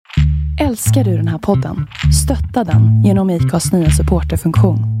Älskar du den här podden? Stötta den genom IKAs nya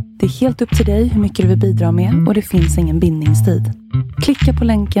supporterfunktion. Det är helt upp till dig hur mycket du vill bidra med och det finns ingen bindningstid. Klicka på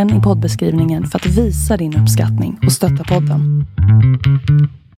länken i poddbeskrivningen för att visa din uppskattning och stötta podden.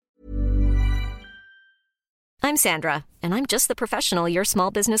 I'm Sandra, and I'm just the professional your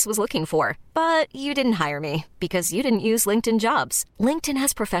small business was looking for. But you didn't hire me because you didn't use LinkedIn Jobs. LinkedIn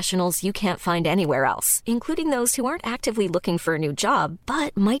has professionals you can't find anywhere else, including those who aren't actively looking for a new job,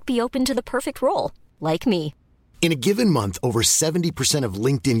 but might be open to the perfect role, like me. In a given month, over 70% of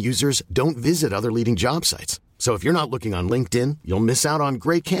LinkedIn users don't visit other leading job sites. So if you're not looking on LinkedIn, you'll miss out on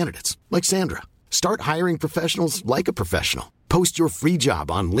great candidates like Sandra. Start hiring professionals like a professional. Post your free job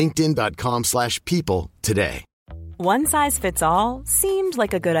on linkedin.com/people today. One size fits all seemed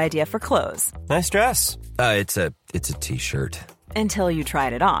like a good idea for clothes. Nice dress. It's a t-shirt. Until you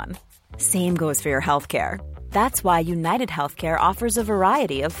tried it on. Same goes for your healthcare. That's why United Healthcare offers a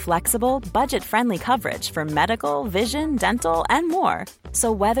variety of flexible, budget-friendly coverage for medical, vision, dental, and more.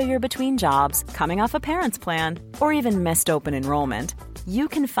 So whether you're between jobs, coming off a parent's plan, or even missed open enrollment, you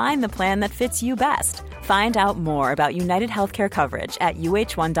can find the plan that fits you best. Find out more about United Healthcare coverage at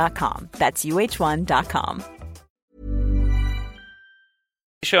uh1.com. That's uh1.com.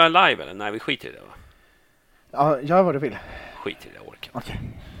 Vi kör live eller? Nej, vi skiter i det, va? Ja, gör vad du vill. Skit i det, jag orkar. Okej.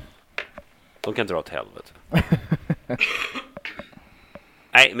 De kan dra åt helvete.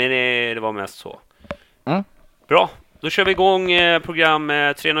 Nej, men det var mest så. Mm. Bra, då kör vi igång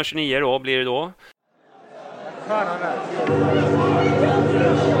program 329 då, blir det då.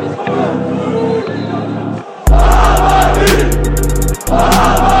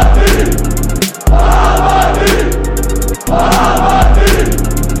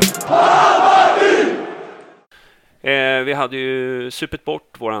 Vi hade ju supit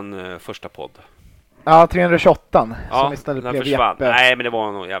bort våran första podd. Ja, 328 ja, som istället blev försvann. Jeppe. Nej, men det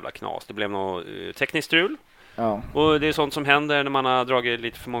var någon jävla knas. Det blev något tekniskt strul. Ja. Och det är sånt som händer när man har dragit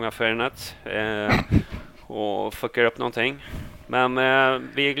lite för många Fernet och fuckar upp någonting. Men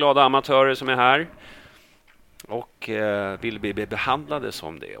vi är glada amatörer som är här. Och vill bli behandlade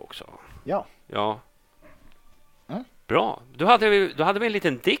som det också. Ja. Ja. Mm. Bra. Då hade vi en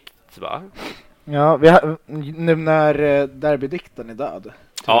liten dikt, va? Ja, nu när derbydikten är död.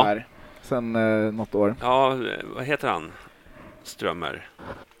 Tyvärr. Ja. Sen något år. Ja, vad heter han? Strömmer.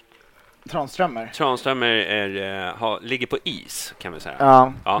 Tranströmer ligger på is, kan vi säga.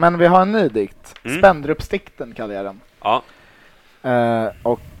 Ja, ja, men vi har en ny dikt. Spendrupsdikten kallar jag den. Ja.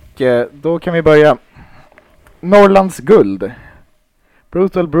 Då kan vi börja. Norrlands guld.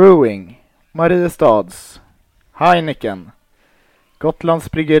 Brutal Brewing. Mariestads. Heineken.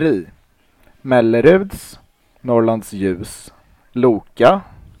 Gotlands bryggeri. Melleruds. Norrlands ljus. Loka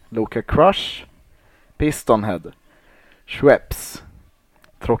Crush. Pistonhead. Schweppes.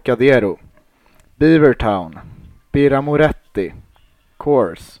 Trocadero. Beavertown. Birra Moretti.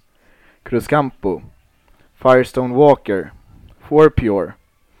 Coors. Cruzcampo. Firestone Walker. Forpure.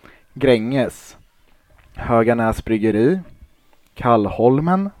 Gränges. Höganäs bryggeri.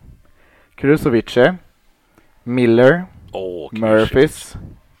 Kallholmen. Krusovice. Miller. Murphys.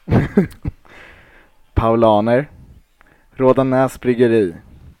 Paulaner. Rådanäs bryggeri.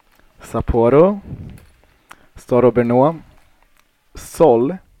 Sapporo. Storo Bernå.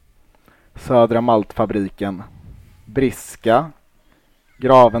 Sol. Södra Maltfabriken. Briska.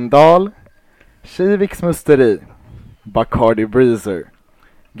 Gravendal. Kiviks musteri. Bacardi Breezer.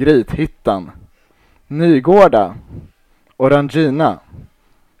 Grythyttan. Nygårda. Orangina.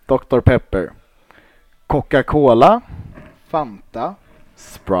 Dr. Pepper. Coca-Cola. Fanta.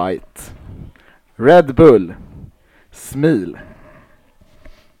 Sprite. Red Bull. Smil.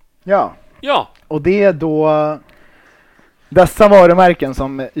 Ja. Ja. Och det är då dessa varumärken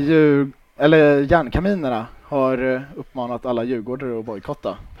som järnkaminerna har uppmanat alla djurgårdare att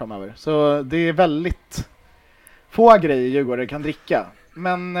bojkotta framöver. Så det är väldigt få grejer djurgårdare kan dricka.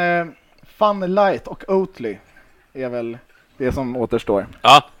 Men Fun Light och Oatly är väl det som återstår.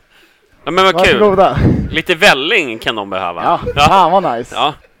 Ja. Ja, men vad kul. Varsågoda. Lite välling kan de behöva. Ja, fan vad nice.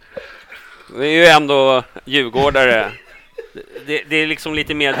 Ja. Det är ju ändå djurgårdare. Det är liksom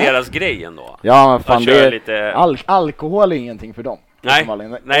lite mer deras grej ändå. Ja, men fan, det är lite... alkohol är ingenting för dem. Nej, så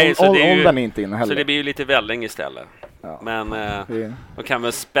det är ju, är inte inne heller. Så det blir ju lite välling istället. Ja. Men de kan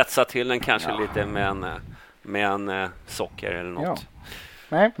väl spetsa till den kanske lite med en socker eller något. Ja.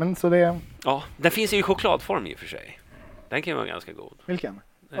 Nej, men så det... Ja, den finns i chokladform i och för sig. Den kan ju vara ganska god. Vilken?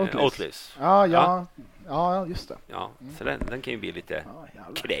 Oatlys. Ja, just det. Ja, så den kan ju bli lite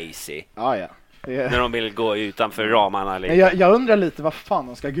crazy. Ja. När de vill gå utanför ramarna lite. Jag undrar lite vad fan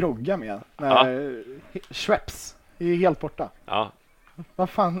de ska grogga med. Schweppes är ju helt borta. Ja.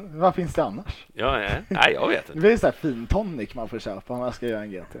 Vad finns det annars? Ja, nej, jag vet Det inte. blir så här fin tonic man får köpa om man ska göra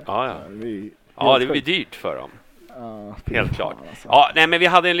en GT. Ja. Det blir dyrt för dem. Ja, Helt klart. Alltså. Ja, nej, men vi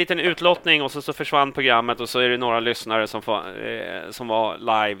hade en liten utlottning och så försvann programmet och så är det några lyssnare som var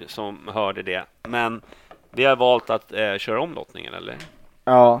live som hörde det. Men vi har valt att köra om lottningen, eller?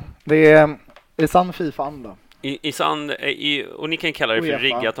 Ja, det är i sann FIFA-anda. Och ni kan kalla det för UEFA.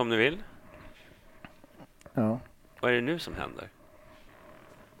 riggat om ni vill. Ja. Vad är det nu som händer?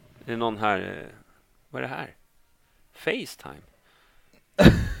 Det är någon här... vad är det här? FaceTime?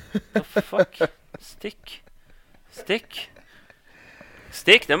 The fuck?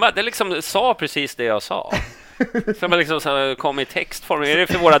 Stick, den liksom sa precis det jag sa. Som liksom så kom i textform. Är det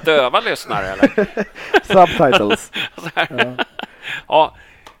för våra döva lyssnare, eller? Subtitles. Ja. Ja.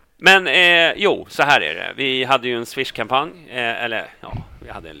 Men så här är det. Vi hade ju en Swish-kampanj. Vi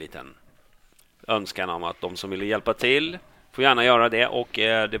hade en liten önskan om att de som ville hjälpa till får gärna göra det. Och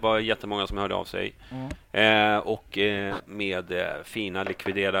det var jättemånga som hörde av sig. Med fina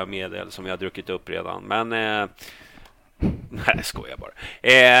likviderade medel som vi har druckit upp redan. Men nej, skojar bara.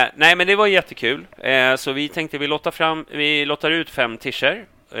 Nej, men det var jättekul. Så vi tänkte vi lottar ut 5 tischer.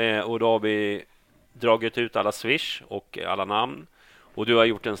 Och då har vi dragit ut alla Swish och alla namn. Och du har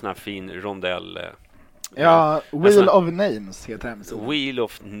gjort en sån här fin rondell. Ja, Wheel of Names heter hemsidan. Wheel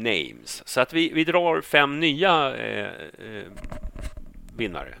of Names. Så att vi drar 5 nya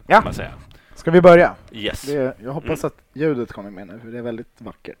vinnare, kan man säga. Ska vi börja? Yes. Jag hoppas att ljudet kommer med nu, för det är väldigt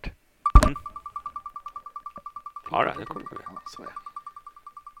vackert. Ja, det kommer med. Ja, så är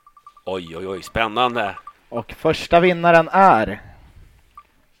det. Oj, spännande. Och första vinnaren är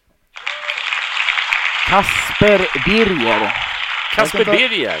Kasper Birger. Kasper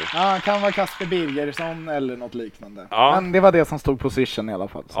Birger. Ja, han kan vara Kasper Birgersson eller något liknande. Ja. Men det var det som stod position i alla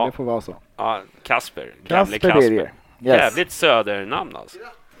fall, så det får vara så. Ja, Kasper. Kasper Birger. Yes. Jävligt södernamn alltså.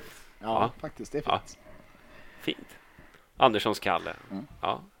 Ja, faktiskt, det är fint. Fint. Anderssons Kalle.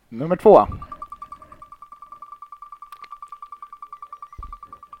 Ja. Nummer 2.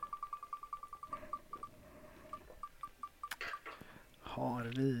 Har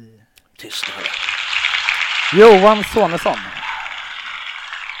vi Tystnad. Johan Sonesson.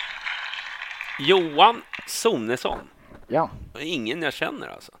 Johan Sonesson. Ja. Ingen jag känner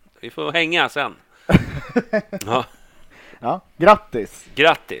alltså. Vi får hänga sen. Ja, grattis.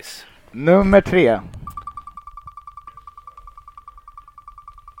 Grattis. Nummer 3.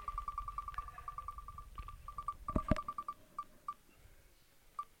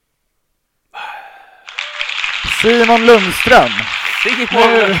 Simon Lundström.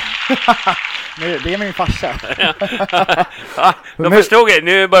 Det är min farsa. De förstod det.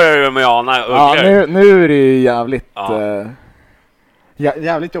 Nu börjar du med ana ugglor. Ja, nu är det ju jävligt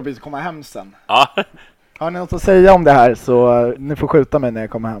jävligt jobbigt att komma hem sen. Ja. Har ni något att säga om det här, så ni får skjuta mig när jag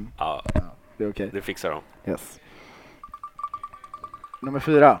kommer hem. Ja. Det är okej. Det fixar de. Yes. Nummer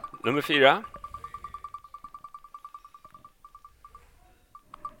 4. Nummer 4.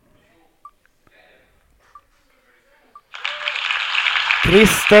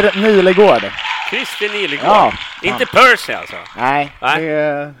 Christer Nilegård. Christer Nilegård. Ja. Inte Percy alltså. Nej, det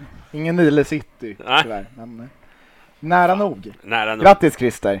är ingen Nile City tyvärr, men nära nog. Nära nog. Grattis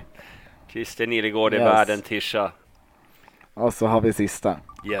Christer. Christer Nilegård är värden tisha. Och så har vi sista.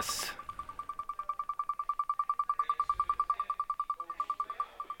 Yes.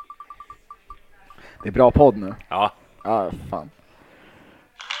 Det är bra podd nu. Ja. Ja, fan.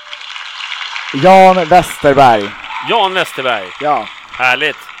 Jan Westerberg. Jan Westerberg. Ja.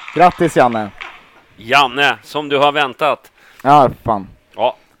 Härligt. Grattis Janne. Janne, som du har väntat. Ja, fan.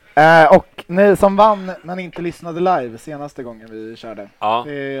 Ja. Och ni som vann men inte lyssnade live senaste gången vi körde. Ja.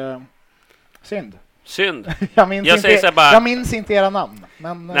 Det är synd. Synd. Jag minns inte era namn.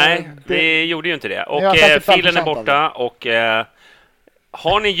 Men, nej, vi gjorde ju inte det. Och filen är borta. Och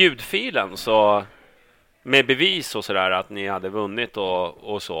har ni ljudfilen så med bevis och sådär att ni hade vunnit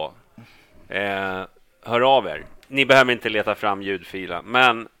och så, hör av er. Ni behöver inte leta fram ljudfilen.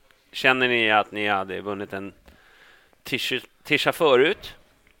 Men känner ni att ni hade vunnit en tisha förut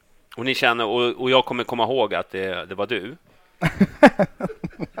och ni känner, och jag kommer komma ihåg att det var du.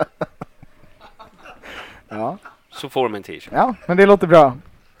 Ja. Så får de en t-shirt. Ja, men det låter bra.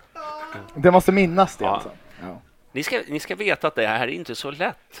 Det måste minnas det alltså. Ja. Ni ska veta att det här är inte så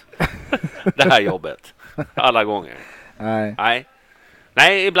lätt. Det här jobbet. Alla gånger.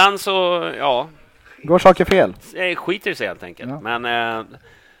 Nej, ibland så, ja. Går saker fel? Skiter sig helt enkelt. Ja. Men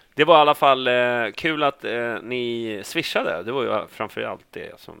det var i alla fall kul att ni swishade. Det var ju framförallt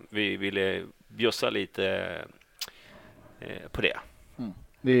det som vi ville bjussa lite på det.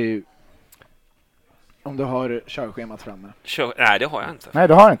 Det är ju Om du har körschemat framme. Nej, det har jag inte. Nej,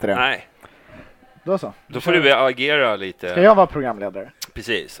 du har inte det. Nej. Då så. Då får du agera lite. Ska jag vara programledare?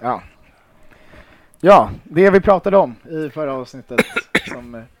 Precis. Ja. Ja, det vi pratade om i förra avsnittet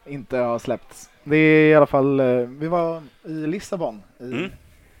som inte har släppts. Det är i alla fall, vi var i Lissabon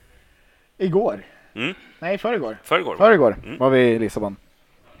igår. Nej, förrgår. Förrgår var vi i Lissabon.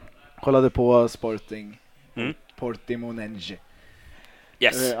 Kollade på Sporting. Portimonense.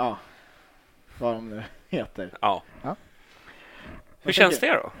 Yes. Ja. Vad de nu heter. Ja. Hur känns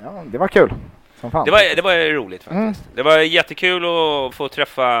det då? Ja, det var kul. Som fan. Det var roligt faktiskt. Det var jättekul att få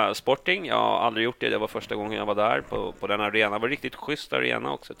träffa Sporting. Jag har aldrig gjort det. Det var första gången jag var där på den arena. Det var riktigt schysst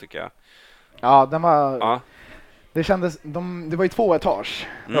arena också, tycker jag. Ja, den var... Ja. Det kändes... Det var ju 2 etage.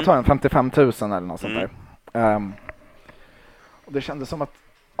 Jag tar en 55 000 eller något sånt där. Och det kändes som att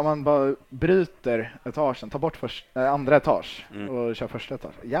om man bara bryter etagen, tar bort andra etage och kör första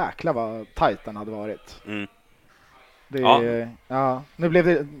etage. Jäklar vad tajt den hade varit. Nu blev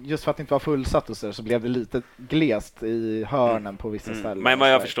det, just för att det inte var fullsatt och så blev det lite glest i hörnen på vissa ställen. Men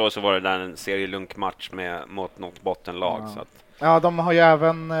vad jag förstår så var det där en serielunkmatch mot något bottenlag. Så att... Ja, de har ju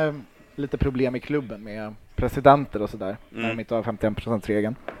även lite problem i klubben med presidenter och sådär. När de inte har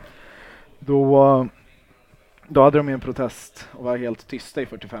 51%-regeln. Då hade de ju en protest och var helt tysta i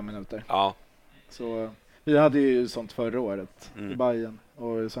 45 minuter. Ja. Så vi hade ju sånt förra året i Bayern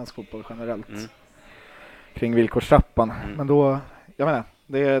och i svensk fotboll generellt. Kring villkorstrappan. Men då, jag menar,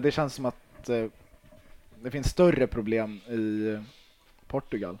 det känns som att det finns större problem i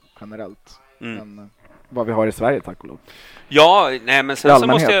Portugal generellt än vad vi har i Sverige, tack och lov. Ja, nej, men sen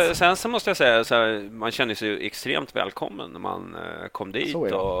så måste jag säga så här, man känner sig extremt välkommen när man kom dit.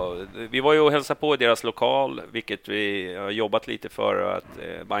 Och vi var ju och hälsade på i deras lokal, vilket vi har jobbat lite för att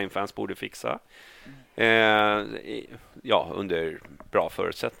Bayern-fans borde fixa. Under bra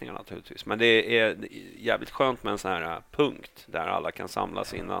förutsättningar naturligtvis. Men det är jävligt skönt med en sån här punkt där alla kan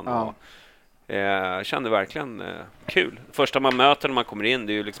samlas innan. Och kände verkligen kul. Första man möter när man kommer in,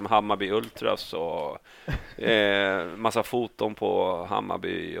 det är ju liksom Hammarby Ultras och massa foton på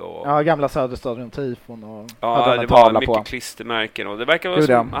Hammarby och gamla Söderstadion tifon och det var mycket klistermärken och det verkar vara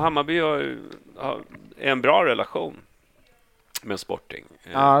som Hammarby är en bra relation med Sporting.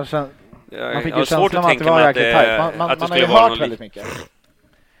 Man fick ju känslan att det var jäkligt tajt. Man har ju hört väldigt mycket.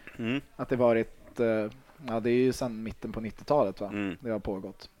 Att det varit, det är ju sedan mitten på 90-talet va? Det har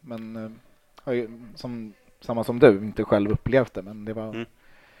pågått. Men samma som du, inte själv upplevt det, men det var...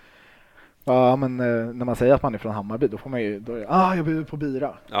 Ja, men när man säger att man är från Hammarby, då får man ju... jag bjuder på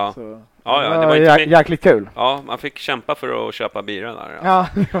bira. Ja, så, det var jäkligt kul. Ja, man fick kämpa för att köpa bira där. Ja.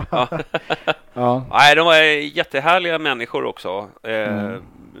 Nej, de var jättehärliga människor också.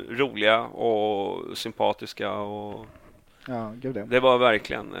 Roliga och sympatiska. Och gud det. Det var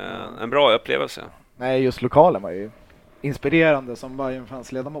verkligen en bra upplevelse. Nej, just lokalen var ju inspirerande som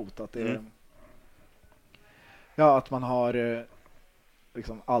Bayern-fans ledamot. Att det att man har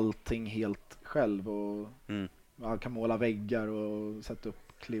liksom allting helt själv och man kan måla väggar och sätta upp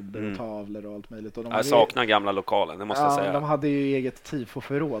klibbor och tavlor och allt möjligt. Och jag saknar gamla lokalen, det måste jag säga. De hade ju eget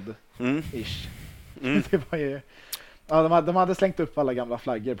tifo-förråd. Ish. Det var ju... Ja, de hade slängt upp alla gamla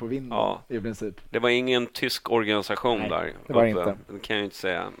flaggor på vinden i princip. Det var ingen tysk organisation där. Det var inte. Det kan jag ju inte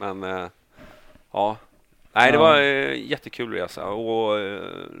säga. Men Nej, det var jättekul resa. Och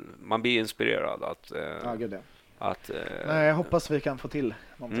man blir inspirerad att... Nej, jag hoppas vi kan få till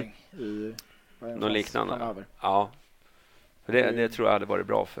någonting i något liknande. Framöver. Ja. Det tror jag hade varit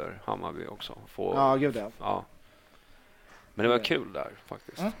bra för Hammarby också. Ja. Men det var kul där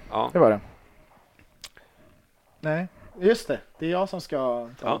faktiskt. Ja. Det var det. Nej, just det. Det är jag som ska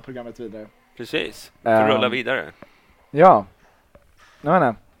ta programmet vidare. Precis. För rulla vidare. Ja.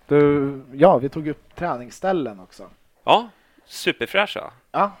 Nej. Vi tog upp träningsställen också. Ja, superfräscha.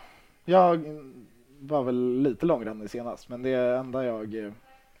 Ja, jag var väl lite långrandig senast, men det enda jag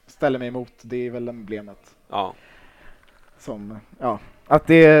ställer mig emot, det är väl emblemet. Ja. Som, att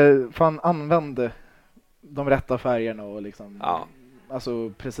det fan använde de rätta färgerna och liksom,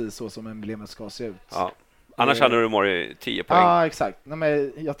 alltså precis så som emblemet ska se ut. Ja. Annars hade du mått 10 poäng. Ja, exakt. Nej,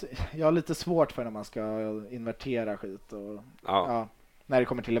 men jag har lite svårt för när man ska invertera skit och när det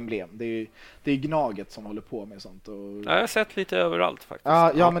kommer till emblem. Det är Gnaget som håller på med sånt. Och... Jag har sett lite överallt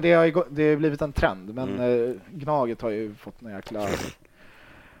faktiskt. Ja, men det har blivit en trend. Men Gnaget har ju fått en jäkla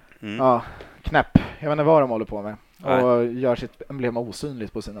knäpp. Jag vet inte vad de håller på med. Nej. Och gör sitt emblem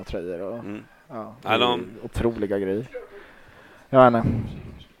osynligt på sina tröjor. Och, otroliga grejer.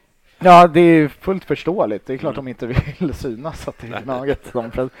 Ja, det är fullt förståeligt. Det är klart de inte vill synas att det är Gnaget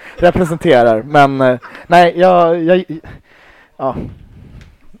de representerar. Men nej,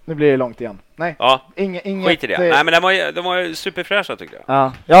 nu blir det långt igen. Nej. Ja, Inget, skit i det. Nej, men de var ju superfräscha tycker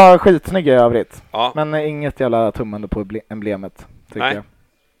jag. Ja, skitsnygg i övrigt. Ja. Men inget jävla tummande på emblemet, tycker jag.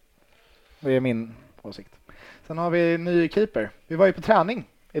 Det är min åsikt. Sen har vi ny keeper. Vi var ju på träning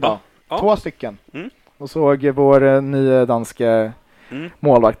idag. Ja. 2 stycken. Och såg vår nya danska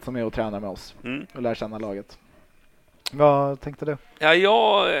målvakt som är och tränar med oss. Och lär känna laget. Vad tänkte du?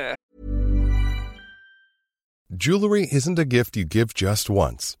 Jewelry isn't a gift you give just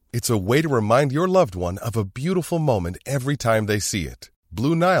once. It's a way to remind your loved one of a beautiful moment every time they see it.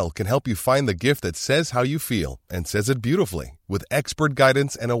 Blue Nile can help you find the gift that says how you feel and says it beautifully, with expert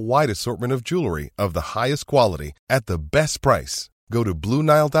guidance and a wide assortment of jewelry of the highest quality at the best price. Go to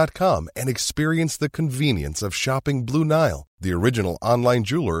BlueNile.com and experience the convenience of shopping Blue Nile, the original online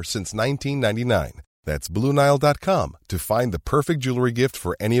jeweler since 1999. That's BlueNile.com to find the perfect jewelry gift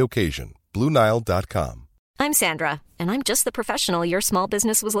for any occasion. BlueNile.com. I'm Sandra, and I'm just the professional your small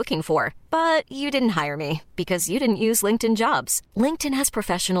business was looking for. But you didn't hire me because you didn't use LinkedIn Jobs. LinkedIn has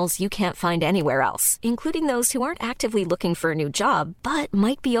professionals you can't find anywhere else, including those who aren't actively looking for a new job, but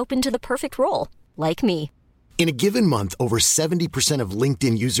might be open to the perfect role, like me. In a given month, over 70% of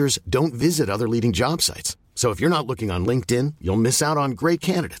LinkedIn users don't visit other leading job sites. So if you're not looking on LinkedIn, you'll miss out on great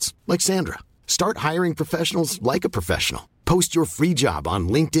candidates like Sandra. Start hiring professionals like a professional. Post your free job on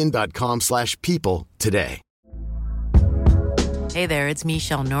linkedin.com/people today. Hey there, it's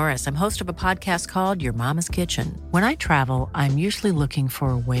Michelle Norris. I'm host of a podcast called Your Mama's Kitchen. When I travel, I'm usually looking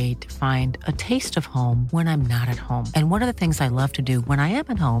for a way to find a taste of home when I'm not at home. And one of the things I love to do when I am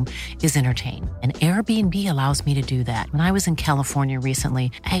at home is entertain. And Airbnb allows me to do that. When I was in California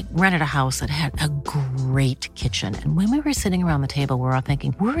recently, I rented a house that had a great kitchen. And when we were sitting around the table, we were all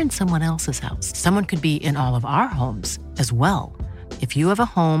thinking, we're in someone else's house. Someone could be in all of our homes as well. If you have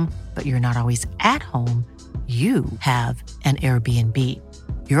a home, but you're not always at home, you have an Airbnb.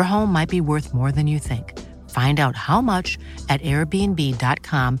 Your home might be worth more than you think. Find out how much at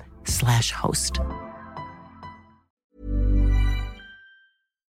airbnb.com/host.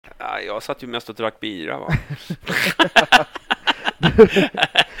 Jag satt ju mest och drack bira, va?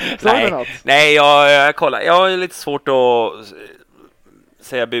 Nej, jag kollar. Jag har lite svårt att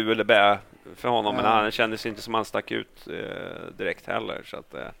säga bu eller bä för honom, men han kändes inte som han stack ut direkt heller. Så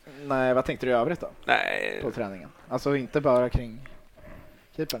att, Nej, vad tänkte du i övrigt då? Nej. På träningen? Alltså inte bara kring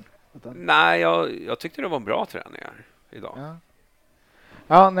keepern? Utan... Nej, jag tyckte det var bra träningar idag.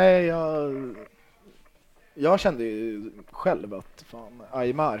 Nej, jag kände ju själv att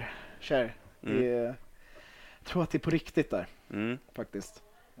Aymar, jag tror att det är på riktigt där, faktiskt.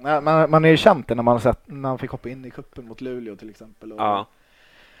 Man är ju känt det när han fick hoppa in i kuppen mot Luleå till exempel. Och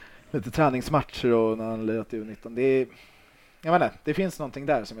lite träningsmatcher och när han lirat i U19. Jag vet inte, det finns någonting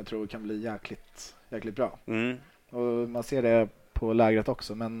där som jag tror kan bli jäkligt bra. Och man ser det på lägret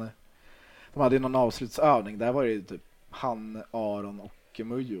också, men de hade ju någon avslutsövning. Där var det ju typ han, Aron och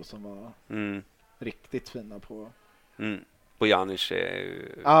Mujo som var riktigt fina på. På Janic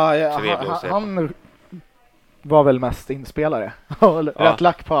han var väl mest inspelare. Rätt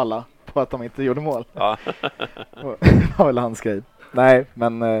lack på alla på att de inte gjorde mål. Det var väl hans grej. Nej,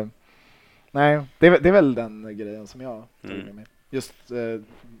 men det är väl den grejen som jag tog med mig. Just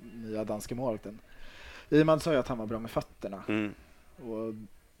nya danska målvakten. Iman sa ju att han var bra med fötterna. Och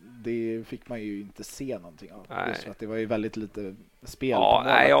det fick man ju inte se någonting av. Just för att det var ju väldigt lite spel.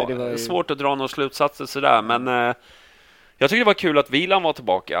 Det var ju... svårt att dra några slutsatser sådär, men jag tycker det var kul att Wieland var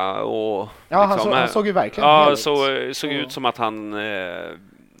tillbaka. Och, han såg ju verkligen såg ut som att han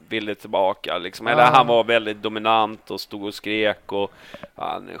ville tillbaka. Liksom. Eller han var väldigt dominant och stod och skrek och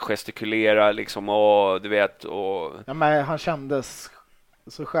han gestikulerade liksom, och du vet. Och... Ja, men han kändes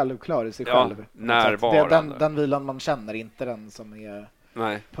så självklar i sig själv. Närvarande. Den Wieland man känner, inte den som är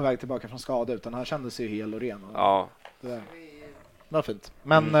på väg tillbaka från skada, utan han kände sig ju hel och ren. Och det var fint.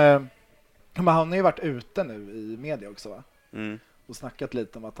 Men han har ju varit ute nu i media också, va? Och snackat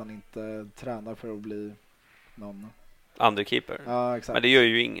lite om att han inte tränar för att bli någon underkeeper. Ja, exakt. Men det gör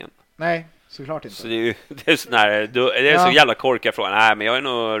ju ingen. Nej, såklart inte. Så det är så jävla korkad fråga. Nej, men jag är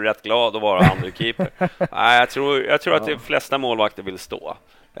nog rätt glad att vara underkeeper. Nej, jag tror att de flesta målvakter vill stå.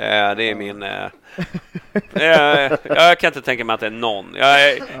 Det är min... jag kan inte tänka mig att det är någon.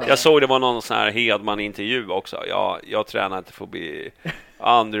 Jag såg det var någon sån här Hedman-intervju också. Jag tränar inte för att bli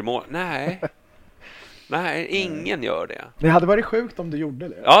andra mål. Nej, ingen gör det. Det hade varit sjukt om du gjorde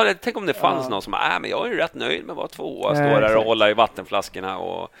det. Ja, tänk om det fanns någon som men jag är rätt nöjd med att vara tvåa. Stå där och hålla i vattenflaskorna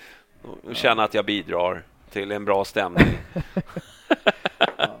och känna att jag bidrar till en bra stämning.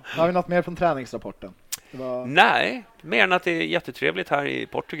 Har vi något mer från träningsrapporten? Nej, mer än att det är jättetrevligt här i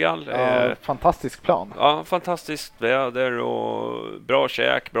Portugal. Fantastisk plan. Ja, fantastiskt väder och bra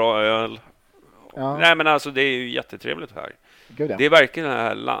käk, bra öl. Ja. Nej, men alltså det är ju jättetrevligt här. Gud, ja. Det är verkligen det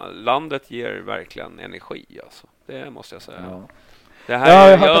här landet ger verkligen energi alltså. Det måste jag säga. Ja. Det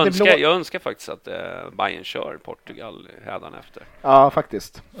här, Ja, jag önskar faktiskt att Bayern kör Portugal hädanefter. Ja,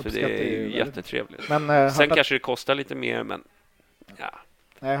 faktiskt. För det är ju jättetrevligt. Men, sen kanske det kostar lite mer, men ja.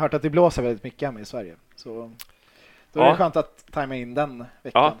 Jag har hört att det blåser väldigt mycket hemma i Sverige. Så då är det skönt att tajma in den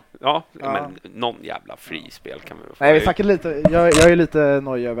veckan. Ja, men någon jävla frispel kan vi få. Nej, vi snackade lite. Jag är lite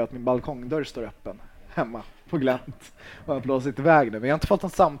nöjd över att min balkongdörr står öppen hemma på glänt. Och har blåsit iväg nu. Men jag har inte fått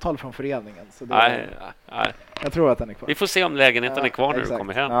något samtal från föreningen. Så det nej. Jag tror att den är kvar. Vi får se om lägenheten är kvar när du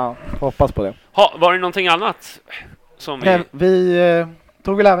kommer hem. Ja, hoppas på det. Var det någonting annat som vi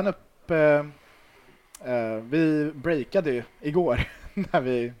tog väl även upp vi breakade ju igår när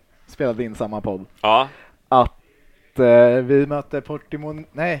vi spelade in samma podd. Ja. Att vi möter Portimon...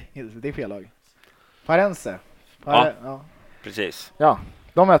 Nej, det är fel lag. Farense. Ja, precis. Ja,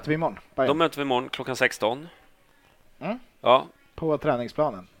 de möter vi imorgon. De möter vi imorgon klockan 16. Mm. Ja. På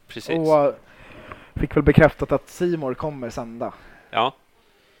träningsplanen. Precis. Och fick väl bekräftat att Simor kommer sända. Ja.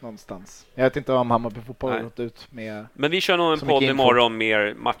 Någonstans. Jag vet inte om Hammarby Fotboll har gått ut med... Men vi kör nog en podd imorgon,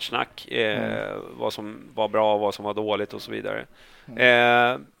 mer matchsnack. Vad som var bra, vad som var dåligt och så vidare.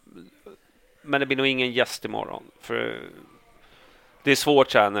 Men det blir nog ingen gäst imorgon. För det är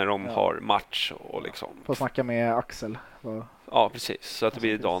svårt så när de har match och liksom. Får snacka med Axel. Ja, precis. Så att det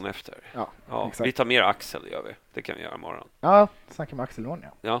blir dagen efter. Ja, vi tar mer Axel, gör vi. Det kan vi göra imorgon. Ja, snacka med Axel Lån,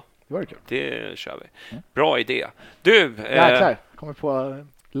 ja. Det var kul. Det kör vi. Bra idé. Du! Jäklar, kommer på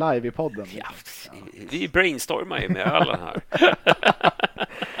live i podden. Ja, vi brainstormar ju med ölen här.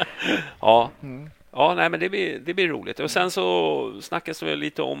 Ja. Ja, nej, men det blir roligt. Och sen så snackas det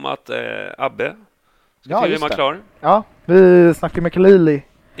lite om att Abbe ska filma klar. Ja, vi snackade med Khalili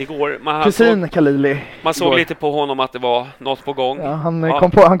igår. Kusin Khalili. Man såg lite på honom att det var något på gång. Ja,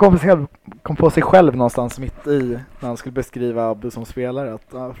 han kom på sig själv någonstans mitt i när han skulle beskriva Abbe som spelare.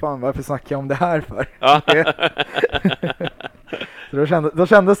 Att fan, varför snackar jag om det här för? Ja. Då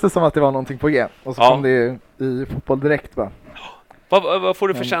kändes det som att det var någonting på G. Och så kom det i Fotboll Direkt, va? Vad får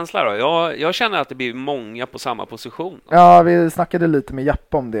du för känsla då? Jag känner att det blir många på samma position. Ja, vi snackade lite med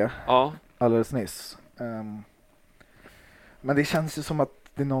Japp om det alldeles nyss. Men det känns ju som att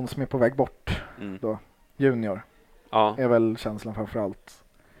det är någon som är på väg bort då. Junior är väl känslan framförallt.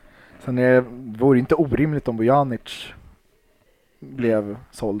 Sen vore inte orimligt om Bojanic blev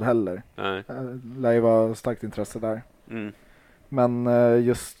såld heller. Nej. Det lär ju vara starkt intresse där. Men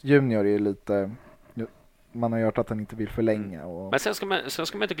just Junior är lite... Man har hört att han inte vill förlänga. Men sen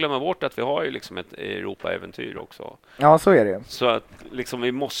ska man inte glömma bort att vi har ju liksom ett Europa-äventyr också. Ja, så är det. Så att liksom,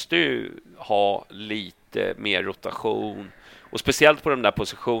 vi måste ju ha lite mer rotation. Och speciellt på de där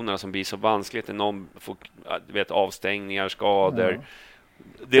positionerna som blir så vanskligt. När någon får avstängningar, skador.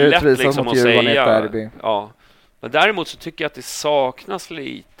 Det är lätt liksom att säga. Ja. Men däremot så tycker jag att det saknas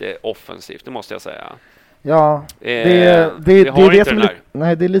lite offensivt, det måste jag säga. Ja, det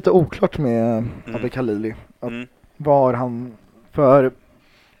är lite oklart med Abbe Khalili. Var han för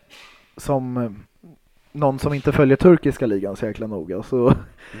som någon som inte följer turkiska ligan så jäkla noga. Så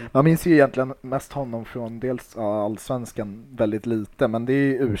man minns ju egentligen mest honom från dels allsvenskan väldigt lite, men det är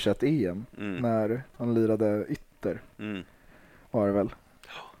ju U21-EM när han lirade ytter. Var det väl.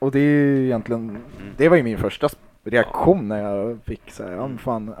 Och det är ju egentligen det var ju min första reaktion när jag fick säga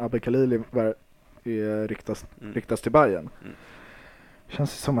fan, Abbe Khalili ryktas till Bayern.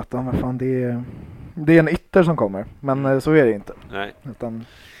 Känns som att det är en ytter som kommer, men så är det inte.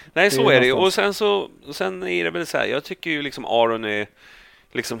 Nej, så är det. Och sen är det väl så här, jag tycker ju liksom Aron är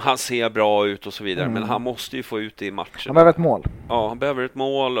liksom, han ser bra ut och så vidare, men han måste ju få ut det i matchen. Han behöver ett mål. Ja, han behöver ett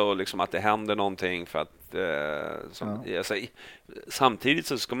mål och liksom att det händer någonting för att samtidigt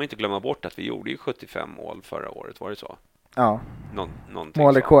så ska man inte glömma bort att vi gjorde ju 75 mål förra året, var det så? Ja.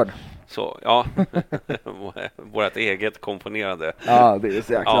 Målrekord. Så, ja. Vårt eget komponerade. Ja, det är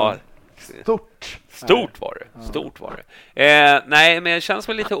så jäkla Stort var det. Nej, men jag känns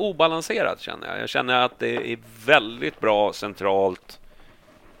väl lite obalanserat, känner jag. Jag känner att det är väldigt bra centralt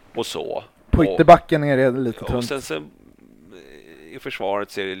och så. På ytterbacken är det lite tunt. Och sen så i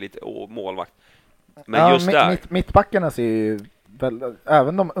försvaret ser det lite målvakt. Men just där. Mittbackarna ser ju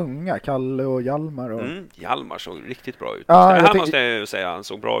även de unga, Kalle och Hjalmar. Och... Hjalmar såg riktigt bra ut. Ja, det här måste jag säga, han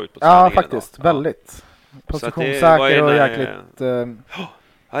såg bra ut på träningen. Ja, faktiskt. Väldigt. Positionssäker och jäkligt...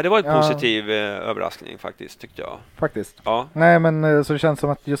 Ja, det var en positiv överraskning faktiskt, tyckte jag. Faktiskt. Ja. Nej, men så det känns som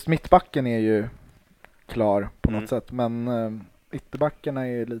att just mittbacken är ju klar på något sätt. Men ytterbackarna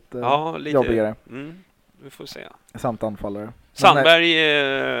är lite jobbigare. Vi får se. Samt anfallare. Sandberg,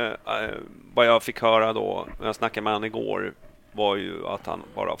 vad jag fick höra då, när jag snackade med han igår, var ju att han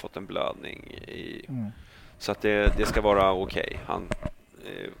bara har fått en blödning så att det ska vara okej. Han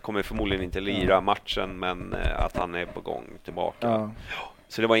kommer förmodligen inte lira matchen, men att han är på gång tillbaka. Ja.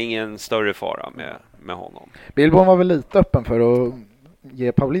 Så det var ingen större fara med honom. Billborn var väl lite öppen för att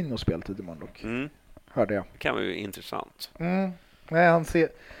ge Paulinho speltid imorgon dock. Hörde jag. Det kan vara ju intressant. Nej,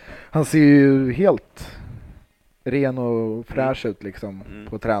 han ser ju helt ren och fräsch ut liksom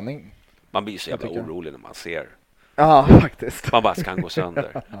på träning. Man blir så jävla orolig när man ser. Ja, faktiskt. Man bara ska gå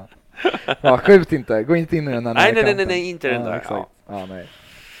sönder. Ja, skjut inte. Gå inte in i den här Nej, inte den där. Exakt. Ja, nej.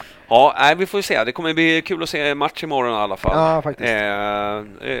 Ja, vi får se. Det kommer bli kul att se match imorgon i alla fall. Ja, faktiskt.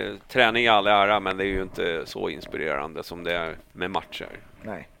 Träning i all ära, men det är ju inte så inspirerande som det är med matcher.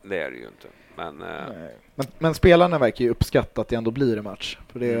 Nej. Det är det ju inte. Men spelarna verkar ju uppskatta att det ändå blir en match.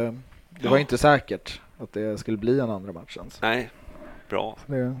 För det var inte säkert att det skulle bli en andra match ens. Nej, bra.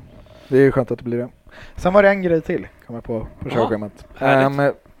 Det är ju skönt att det blir det. Sen var det en grej till, kom jag på showschemat.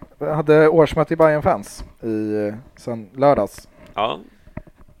 Jag hade årsmöte i Bayern Fans i lördags. Ja.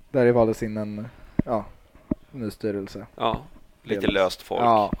 Där det valdes in en ny styrelse. Ja, lite löst folk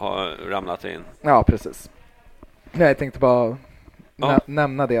har ramlat in. Ja, precis. Nej, jag tänkte bara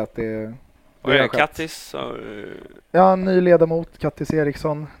nämna det att det är Kattis? Ja, ny ledamot, Kattis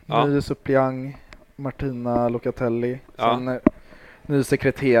Eriksson. Ny suppleant, Martina Locatelli. Sen ny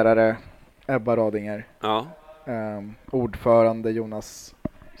sekreterare, Ebba Radinger. Ja. Ordförande Jonas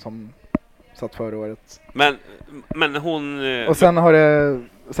som satt förra året. Men hon... Och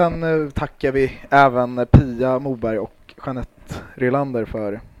sen tackar vi även Pia Moberg och Jeanette Rylander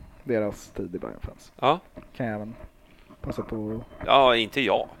för deras tid i Bayern Fans. Ja. Kan jag även passa på. Ja, inte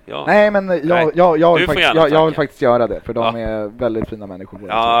jag. Nej, men jag vill faktiskt göra det, för de är väldigt fina människor.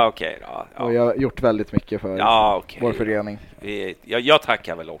 Ja, okej. Ja. Och jag har gjort väldigt mycket för vår förening. Jag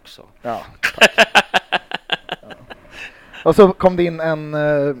tackar väl också. Ja, tack. Och så kom det in en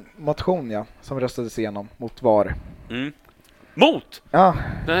motion som röstades igenom mot VAR. Mot? Ja.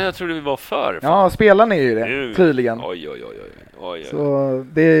 Nej, jag trodde vi var för. Ja, spelarna är ju det, tydligen. Oj. Så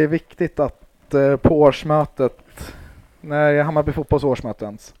det är viktigt att på årsmötet, när Hammarby fotbolls årsmöte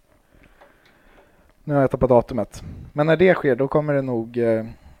ens. Nu har jag tappat datumet. Men när det sker, då kommer det nog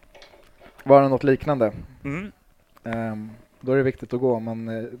vara något liknande. Då är det viktigt att gå om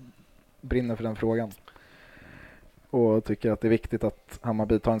man brinner för den frågan. Och tycker att det är viktigt att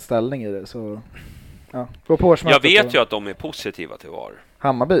Hammarby tar en ställning i det. Så gå på årsmötet. Jag vet ju att de är positiva till VAR.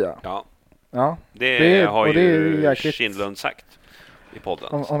 Hammarby, ja. Det har ju jäkligt... Kindlund sagt i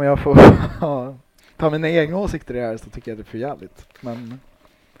podden. Om jag får ta mina egna åsikter i det här, så tycker jag det är för jävligt. Men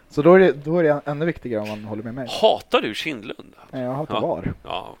så då är det ännu viktigare om man håller med mig. Hatar du Kindlund? Nej, jag hatar VAR.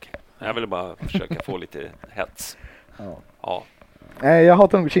 Ja, okej. Jag ville bara försöka få lite hets. Ja. Nej, jag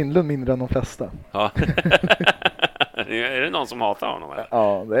hatar nog Kindlund mindre än de flesta. Ja. Är det någon som hatar honom? Eller?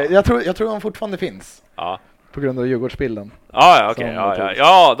 Ja, jag tror han fortfarande finns. Ja. På grund av Djurgårdsbilden. Ja, okej.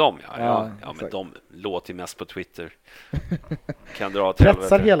 Ja, de. Men de låter mest på Twitter. Kan dra till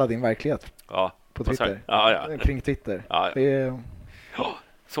kretsar hela din verklighet. Ja. På Twitter. Ja. Kring Twitter. Ja. Det är...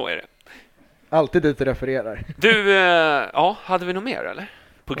 Så är det. Alltid dit du refererar. Du, hade vi något mer eller?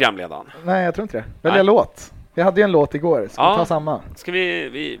 Programledaren? Nej, jag tror inte det. Välja låt. Vi hade ju en låt igår. Ska vi ta samma? Ska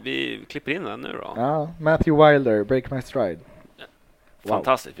vi klipper in den nu då? Ja, Matthew Wilder, Break My Stride.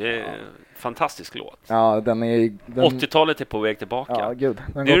 Fantastiskt. Fantastisk låt. Ja, den 80-talet är på väg tillbaka. Ja, gud.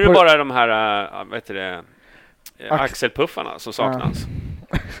 Nu är det bara de här axelpuffarna som saknas.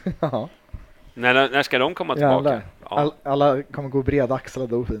 Ja. När ska de komma tillbaka? Alla kommer gå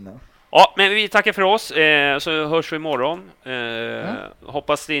bredaxlade och fina. Ja, men vi tackar för oss. Så hörs vi imorgon.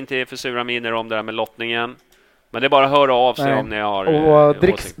 Hoppas det inte är för sura miner om det där med lottningen. Men det är bara att höra av sig om ni har... Och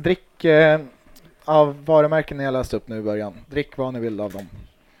drick av varumärken jag läste upp nu i början. Drick vad ni vill av dem.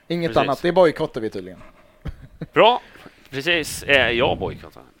 Inget annat, det bojkottar vi tydligen. Bra, precis. Jag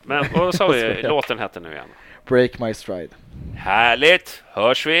bojkottar. Men vad sa vi låten hette nu igen? Break My Stride. Härligt,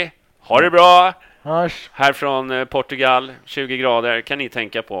 hörs vi. Ha det bra. Hörs. Här från Portugal, 20 grader. Kan ni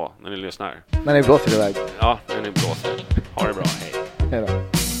tänka på när ni lyssnar? När ni blåser iväg. Ja, när ni blåser. Ha det bra, hej. Hej då.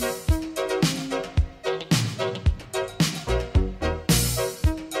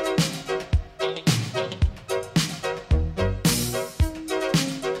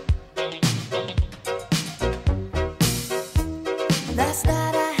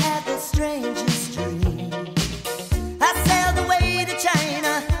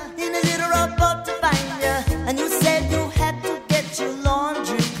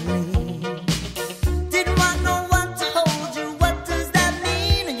 What to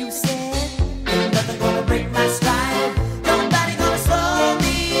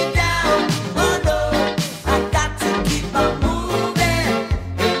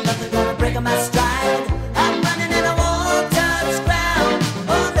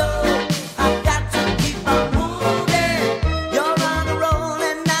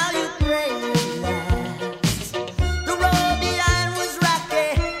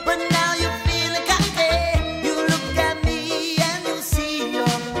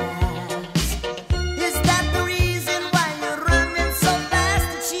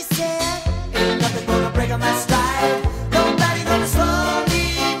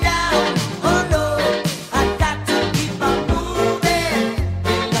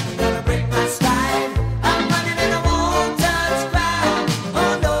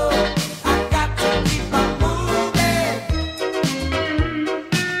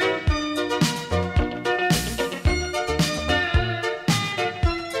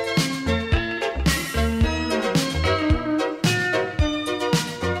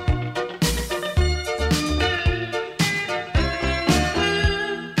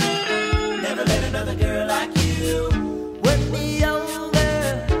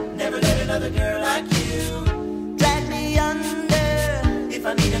another girl like you. Drag me under if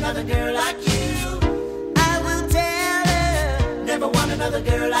I need another girl like you. I will tell her, never want another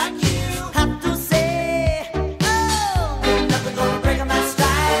girl like you. Have to say, oh, ain't nothing gonna break my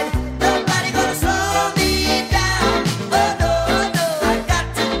stride. Nobody gonna slow me down. Oh no, no, I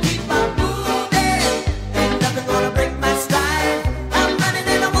got to keep on moving. Ain't nothing gonna break my stride. I'm running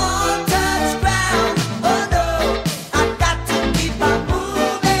in a one-touch ground. Oh no, I got to keep on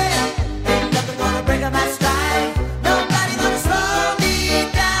moving. Ain't nothing gonna break my stride. Nobody gonna slow me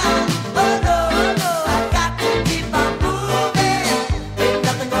down. Oh no, no, I got to keep on moving. Ain't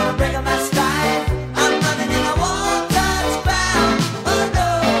nothing gonna break my stride. I'm running in a one-touch ground. Oh no,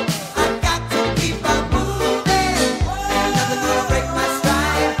 I got to keep on moving. Ain't nothing gonna break my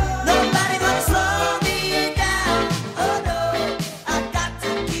stride. Nobody gonna slow me down. Oh no, I got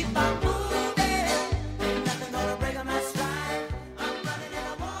to keep on moving. Ain't nothing gonna break my stride. I'm running in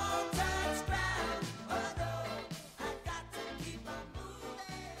a one-touch ground. Oh no, I got to keep on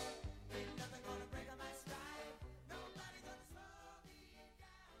moving. Ain't nothing gonna break my stride. Nobody gonna slow me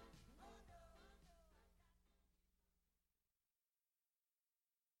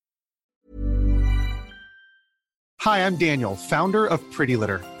Hi, I'm Daniel, founder of Pretty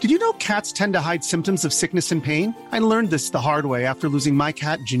Litter. Did you know cats tend to hide symptoms of sickness and pain? I learned this the hard way after losing my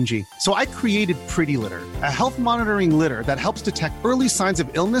cat, Gingy. So I created Pretty Litter, a health monitoring litter that helps detect early signs of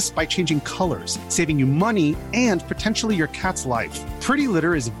illness by changing colors, saving you money and potentially your cat's life. Pretty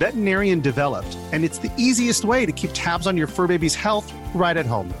Litter is veterinarian developed, and it's the easiest way to keep tabs on your fur baby's health right at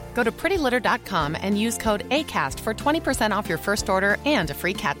home. Go to prettylitter.com and use code ACAST for 20% off your first order and a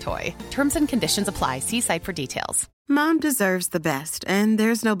free cat toy. Terms and conditions apply. See site for details. Mom deserves the best, and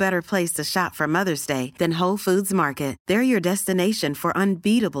there's no better place to shop for Mother's Day than Whole Foods Market. They're your destination for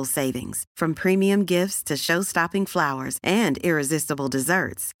unbeatable savings, from premium gifts to show-stopping flowers and irresistible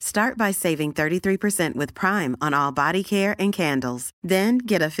desserts. Start by saving 33% with Prime on all body care and candles. Then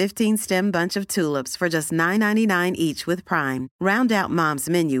get a 15-stem bunch of tulips for just $9.99 each with Prime. Round out Mom's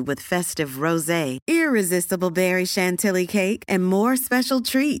menu with festive rosé, irresistible berry chantilly cake, and more special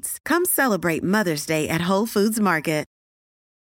treats. Come celebrate Mother's Day at Whole Foods Market.